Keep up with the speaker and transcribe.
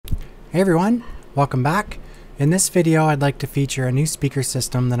Hey everyone, welcome back. In this video I'd like to feature a new speaker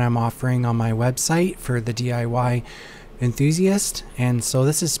system that I'm offering on my website for the DIY enthusiast, and so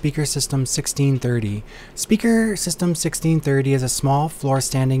this is Speaker System 1630. Speaker System 1630 is a small floor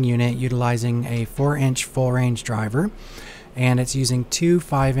standing unit utilizing a 4-inch full range driver, and it's using two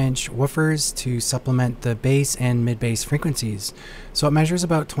 5-inch woofers to supplement the bass and mid-bass frequencies. So it measures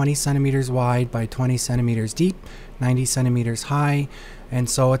about 20 centimeters wide by 20 centimeters deep, 90 centimeters high, and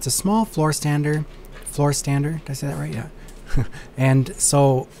so it's a small floor stander. Did I say that right? Yeah. And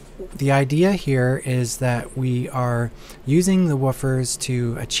so the idea here is that we are using the woofers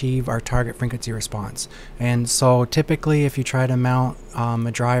to achieve our target frequency response. And so typically if you try to mount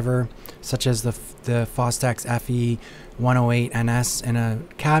a driver such as the Fostex FE108NS in a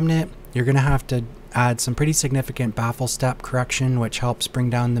cabinet, you're going to have to add some pretty significant baffle step correction, which helps bring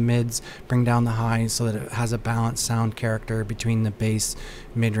down the mids, bring down the highs, so that it has a balanced sound character between the bass,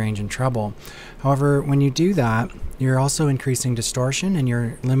 mid-range, and treble. However, when you do that, you're also increasing distortion and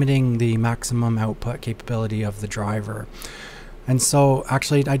you're limiting the maximum output capability of the driver. And so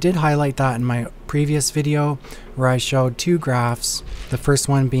actually I did highlight that in my previous video where I showed two graphs, the first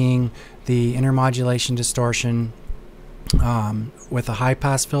one being the intermodulation distortion with a high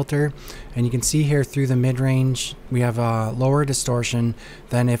pass filter, and you can see here through the mid-range we have a lower distortion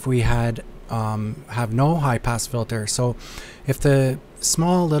than if we had have no high pass filter. So if the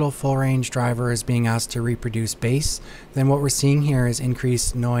small little full range driver is being asked to reproduce bass, then what we're seeing here is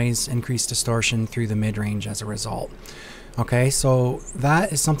increased noise, increased distortion through the mid-range as a result. Okay, so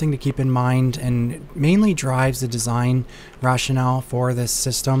that is something to keep in mind and mainly drives the design rationale for this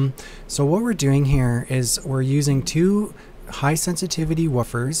system. So what we're doing here is we're using two high sensitivity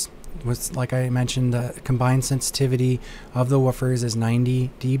woofers. With, like I mentioned, the combined sensitivity of the woofers is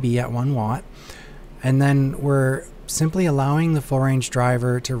 90 dB at 1 watt. And then we're simply allowing the full range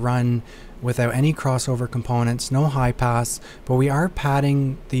driver to run without any crossover components, no high pass, but we are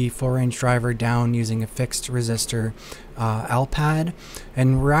padding the full range driver down using a fixed resistor L pad,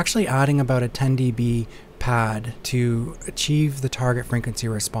 and we're actually adding about a 10 dB pad to achieve the target frequency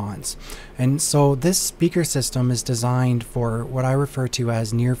response. And so this speaker system is designed for what I refer to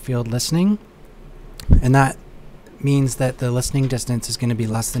as near field listening, and that means that the listening distance is going to be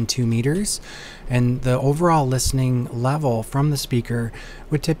less than 2 meters, and the overall listening level from the speaker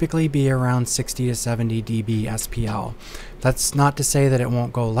would typically be around 60 to 70 dB SPL. That's not to say that it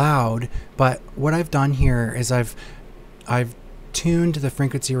won't go loud, but what I've done here is I've tuned the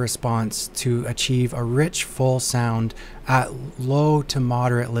frequency response to achieve a rich full sound at low to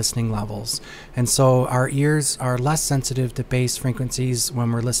moderate listening levels. And so our ears are less sensitive to bass frequencies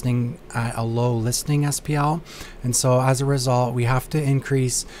when we're listening at a low listening SPL. And so as a result, we have to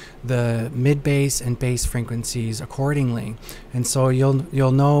increase the mid bass and bass frequencies accordingly. And so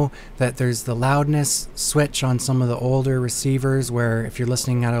you'll know that there's the loudness switch on some of the older receivers where if you're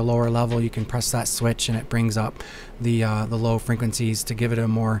listening at a lower level, you can press that switch and it brings up the low frequencies to give it a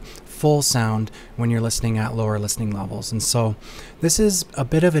more full sound when you're listening at lower listening levels. And so this is a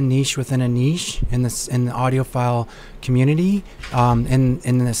bit of a niche within a niche in the audiophile community,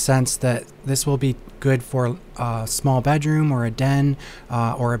 in the sense that this will be good for a small bedroom or a den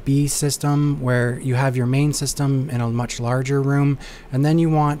or a B system where you have your main system in a much larger room, and then you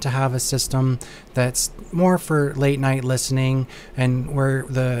want to have a system that's more for late night listening and where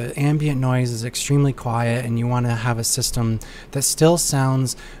the ambient noise is extremely quiet, and you want to have a system that still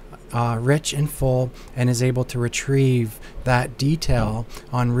sounds rich and full and is able to retrieve that detail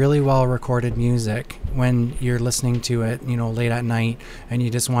on really well recorded music when you're listening to it, you know, late at night, and you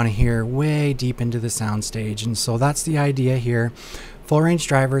just want to hear way deep into the soundstage. And so that's the idea here. Full range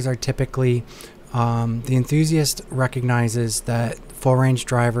drivers are typically the enthusiast recognizes that full range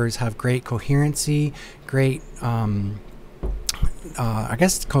drivers have great coherency, great I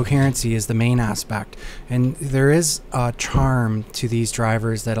guess coherency is the main aspect, and there is a charm to these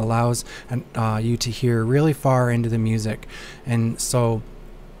drivers that allows you to hear really far into the music. And so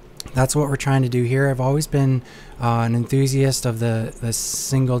that's what we're trying to do here. I've always been an enthusiast of the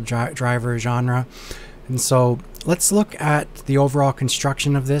single driver genre, and so let's look at the overall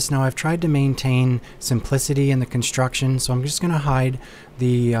construction of this. Now I've tried to maintain simplicity in the construction, so I'm just going to hide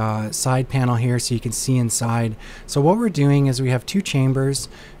the side panel here so you can see inside. So what we're doing is we have two chambers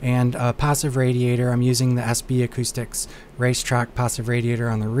and a passive radiator. I'm using the SB Acoustics Racetrack passive radiator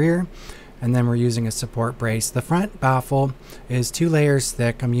on the rear, and then we're using a support brace. The front baffle is 2 layers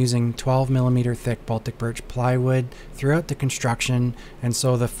thick. I'm using 12mm thick Baltic birch plywood throughout the construction, and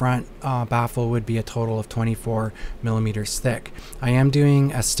so the front baffle would be a total of 24mm thick. I am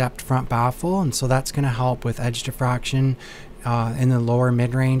doing a stepped front baffle, and so that's going to help with edge diffraction in the lower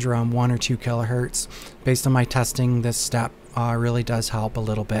mid-range around 1 or 2 kilohertz. Based on my testing, this step really does help a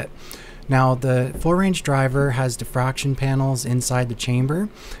little bit. Now the full range driver has diffraction panels inside the chamber,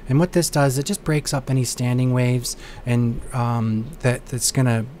 and what this does, it just breaks up any standing waves, and that's going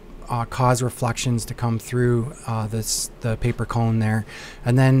to cause reflections to come through the paper cone there.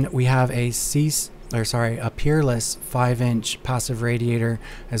 And then we have a peerless 5-inch passive radiator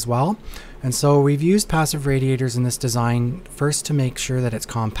as well. And so we've used passive radiators in this design first to make sure that it's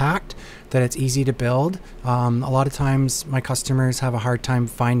compact, that it's easy to build. A lot of times my customers have a hard time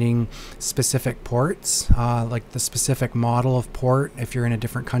finding specific ports, like the specific model of port if you're in a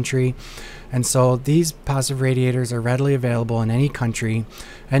different country. And so these passive radiators are readily available in any country.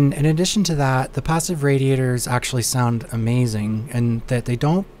 And in addition to that, the passive radiators actually sound amazing, and that they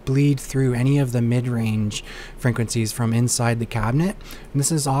don't bleed through any of the mid-range frequencies from inside the cabinet. And this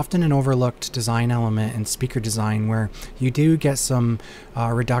is often an overlooked design element in speaker design, where you do get some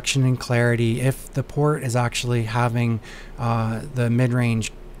reduction in clarity if the port is actually having the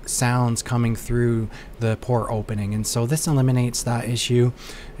mid-range sounds coming through the port opening. And so this eliminates that issue.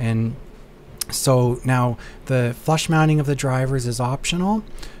 And so now the flush mounting of the drivers is optional,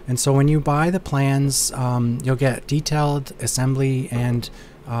 and so when you buy the plans, you'll get detailed assembly and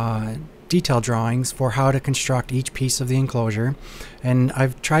detail drawings for how to construct each piece of the enclosure. And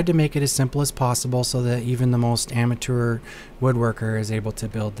I've tried to make it as simple as possible so that even the most amateur woodworker is able to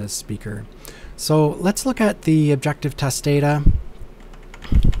build this speaker. So let's look at the objective test data.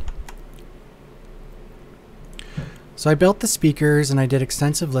 So I built the speakers and I did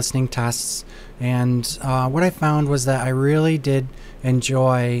extensive listening tests, and what I found was that I really did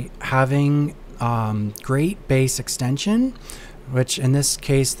enjoy having great bass extension, which in this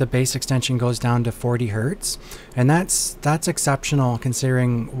case the bass extension goes down to 40 Hertz, and that's exceptional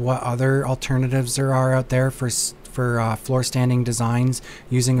considering what other alternatives there are out there for floor standing designs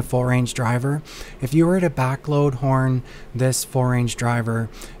using a full range driver. If you were to backload horn this full range driver,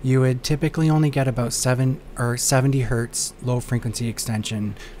 you would typically only get about 70 Hertz low frequency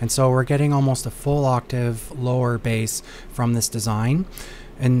extension, and so we're getting almost a full octave lower bass from this design.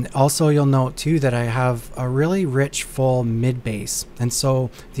 And also you'll note too that I have a really rich full mid bass, and so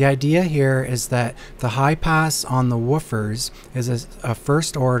the idea here is that the high pass on the woofers is a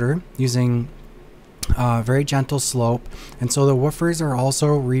first order using very gentle slope, and so the woofers are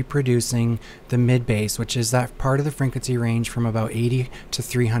also reproducing the mid bass, which is that part of the frequency range from about 80 to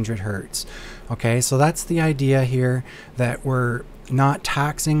 300 Hertz. Okay, so that's the idea here, that we're not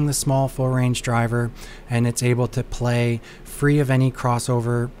taxing the small full range driver, and it's able to play free of any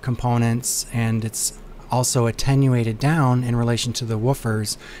crossover components, and it's also attenuated down in relation to the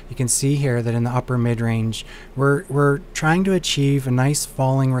woofers. You can see here that in the upper mid-range we're trying to achieve a nice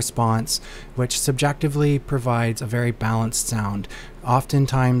falling response, which subjectively provides a very balanced sound.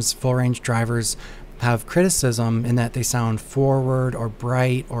 Oftentimes full range drivers have criticism in that they sound forward or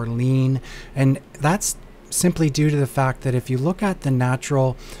bright or lean, and that's simply due to the fact that if you look at the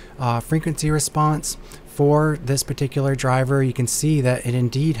natural frequency response for this particular driver, you can see that it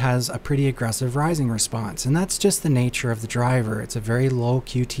indeed has a pretty aggressive rising response, and that's just the nature of the driver. It's a very low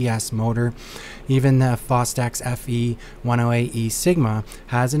QTS motor. Even the Fostex FE108E Sigma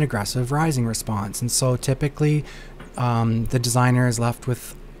has an aggressive rising response, and so typically the designer is left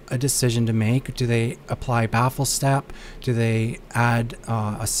with a decision to make. Do they apply baffle step? Do they add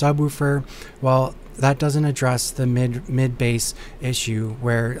a subwoofer? Well, that doesn't address the mid bass issue,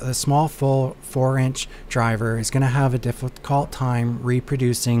 where the small full 4-inch driver is going to have a difficult time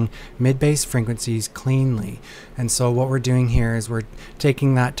reproducing mid bass frequencies cleanly. And so what we're doing here is we're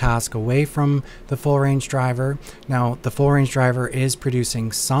taking that task away from the full range driver. Now the full range driver is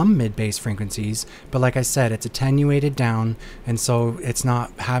producing some mid bass frequencies, but like I said, it's attenuated down, and so it's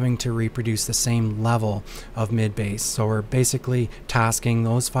not having to reproduce the same level of mid bass. So we're basically tasking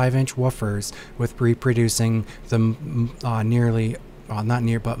those 5-inch woofers with reproducing the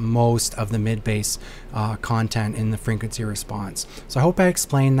most of the mid bass content in the frequency response. So I hope I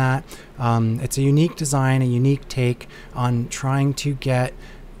explained that. It's a unique design, a unique take on trying to get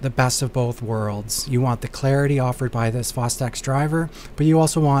the best of both worlds. You want the clarity offered by this Fostex driver, but you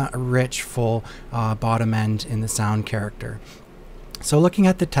also want a rich full bottom end in the sound character. So looking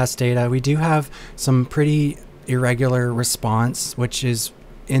at the test data, we do have some pretty irregular response, which is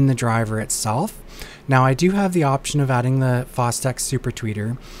in the driver itself. Now I do have the option of adding the Fostex Super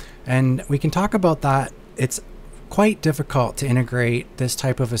Tweeter, and we can talk about that. It's quite difficult to integrate this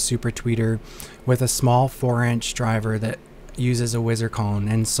type of a Super Tweeter with a small 4-inch driver that uses a whizzer cone,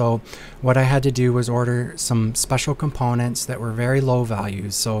 and so what I had to do was order some special components that were very low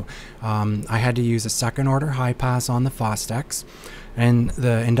values. So I had to use a second order high pass on the Fostex, and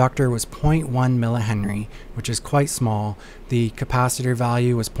the inductor was 0.1 millihenry, which is quite small. The capacitor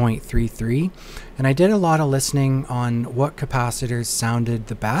value was 0.33, and I did a lot of listening on what capacitors sounded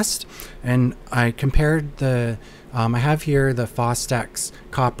the best, and I compared the I have here the Fostex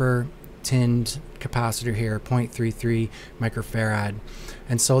copper tinned capacitor here, 0.33 microfarad,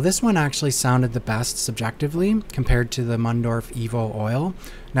 and so this one actually sounded the best subjectively compared to the Mundorf Evo Oil.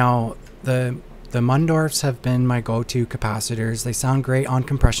 Now the Mundorfs have been my go-to capacitors. They sound great on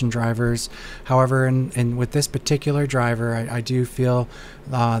compression drivers. However, and with this particular driver, I do feel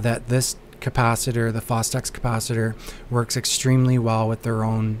that this capacitor, the Fostex capacitor, works extremely well with their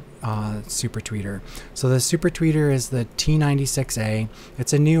own super tweeter. So the super tweeter is the T96A.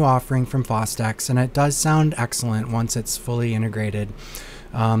 It's a new offering from Fostex, and it does sound excellent once it's fully integrated.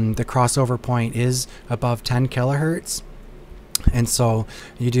 The crossover point is above 10 kilohertz. And so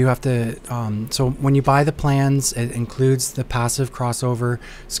you do have to, so when you buy the plans, it includes the passive crossover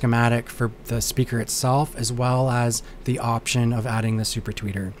schematic for the speaker itself, as well as the option of adding the super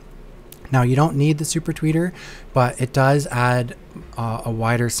tweeter. Now you don't need the super tweeter, but it does add a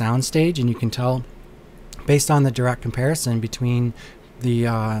wider sound stage, and you can tell based on the direct comparison between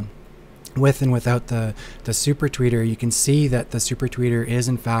the with and without the super tweeter, you can see that the super tweeter is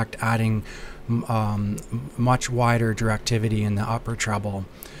in fact adding much wider directivity in the upper treble.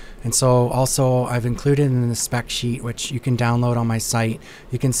 And so also I've included in the spec sheet, which you can download on my site,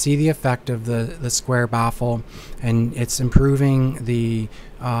 you can see the effect of the square baffle, and it's improving the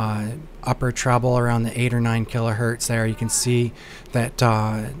upper treble around the 8 or 9 kilohertz there. You can see that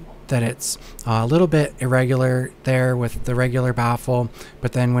that it's a little bit irregular there with the regular baffle,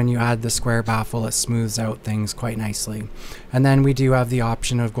 but then when you add the square baffle, it smooths out things quite nicely. And then we do have the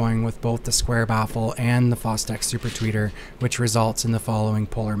option of going with both the square baffle and the Fostex super tweeter, which results in the following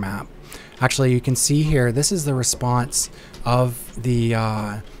polar map. Actually, you can see here, this is the response of the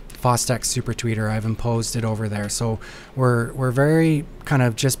Fostex super tweeter. I've imposed it over there, so we're very kind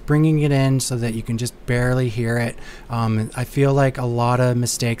of just bringing it in so that you can just barely hear it. I feel like a lot of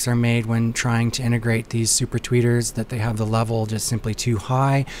mistakes are made when trying to integrate these super tweeters, that they have the level just simply too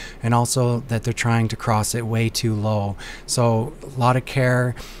high, and also that they're trying to cross it way too low. So a lot of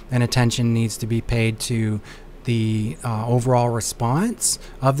care and attention needs to be paid to the overall response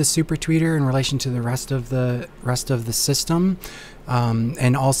of the super tweeter in relation to the rest of the system.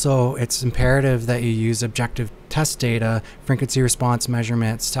 And also it's imperative that you use objective test data, frequency response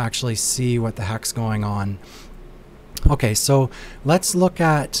measurements, to actually see what the heck's going on. Okay, so let's look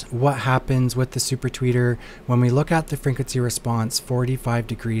at what happens with the super tweeter when we look at the frequency response 45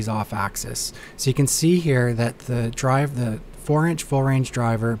 degrees off axis. So you can see here that the 4-inch full range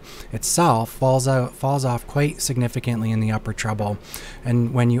driver itself falls off quite significantly in the upper treble,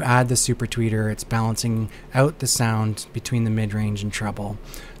 and when you add the super tweeter, it's balancing out the sound between the mid-range and treble.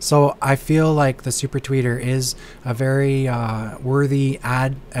 So I feel like the super tweeter is a very worthy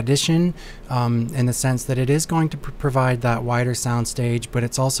addition in the sense that it is going to provide that wider sound stage, but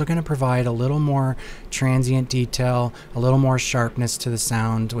it's also going to provide a little more transient detail, a little more sharpness to the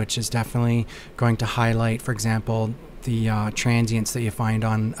sound, which is definitely going to highlight, for example, the transients that you find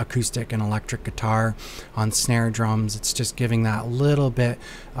on acoustic and electric guitar, on snare drums. It's just giving that little bit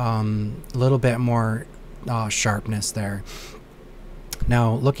more sharpness there.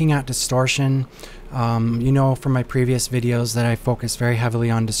 Now, looking at distortion, you know from my previous videos that I focus very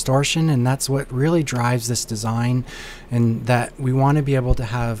heavily on distortion, and that's what really drives this design, and that we want to be able to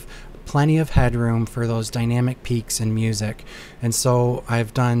have plenty of headroom for those dynamic peaks in music. And so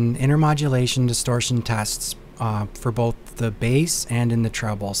I've done intermodulation distortion tests for both the bass and in the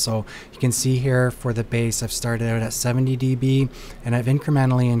treble. So you can see here for the bass, I've started out at 70 dB, and I've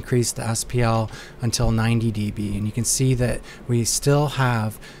incrementally increased the SPL until 90 dB. And you can see that we still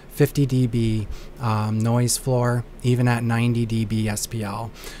have 50 dB noise floor even at 90 dB SPL.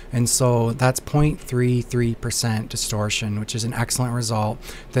 And so that's 0.33% distortion, which is an excellent result.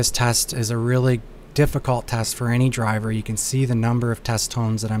 This test is a really difficult test for any driver. You can see the number of test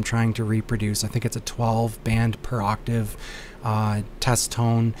tones that I'm trying to reproduce. I think it's a 12 band per octave test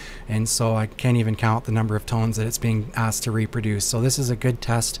tone, and so I can't even count the number of tones that it's being asked to reproduce. So this is a good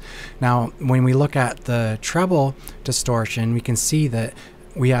test. Now when we look at the treble distortion, we can see that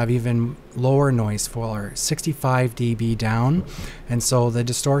we have even lower noise floor, 65 dB down, and so the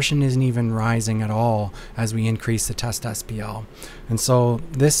distortion isn't even rising at all as we increase the test SPL. And so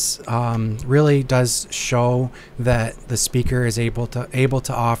this really does show that the speaker is able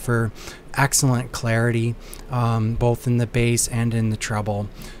to offer excellent clarity, both in the bass and in the treble.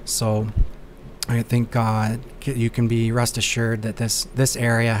 So I think you can be rest assured that this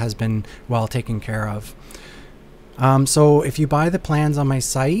area has been well taken care of. So if you buy the plans on my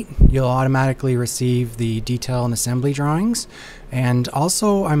site, you'll automatically receive the detail and assembly drawings. And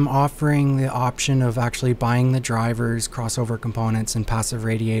also I'm offering the option of actually buying the drivers, crossover components, and passive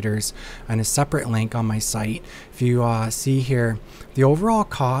radiators on a separate link on my site. If you see here, the overall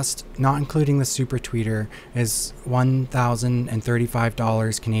cost, not including the super tweeter, is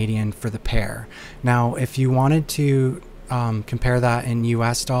 $1,035 Canadian for the pair. Now, if you wanted to compare that in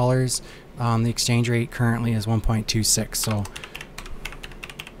US dollars, the exchange rate currently is 1.26. So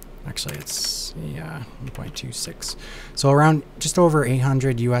actually it's 1.26. So around just over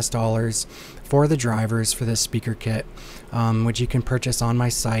 800 US dollars for the drivers for this speaker kit, which you can purchase on my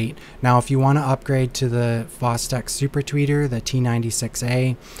site. Now, if you want to upgrade to the Fostex super tweeter, the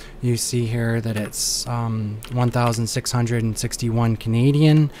T96A, you see here that it's 1,661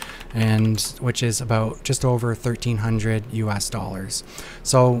 Canadian, and which is about just over 1,300 US dollars.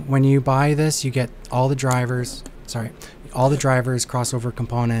 So when you buy this, you get all the drivers, crossover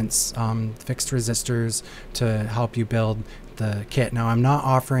components, fixed resistors to help you build the kit. Now, I'm not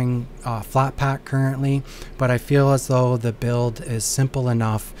offering flat pack currently, but I feel as though the build is simple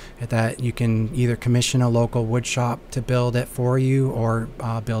enough that you can either commission a local wood shop to build it for you, or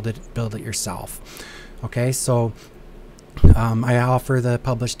build it yourself. Okay, so I offer the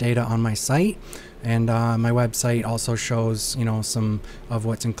published data on my site, and my website also shows, you know, some of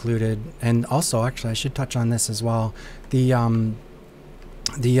what's included. And also, actually, I should touch on this as well. The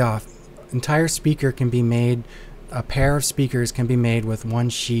entire speaker can be made. A pair of speakers can be made with one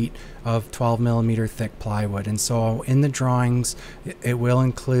sheet of 12mm thick plywood. And so in the drawings, it will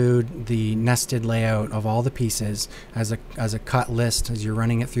include the nested layout of all the pieces as a cut list as you're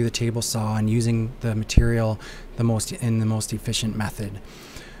running it through the table saw and using the material in the most efficient method.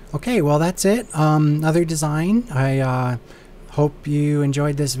 Okay, well, that's it. Another design. I hope you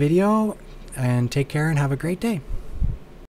enjoyed this video, and take care and have a great day.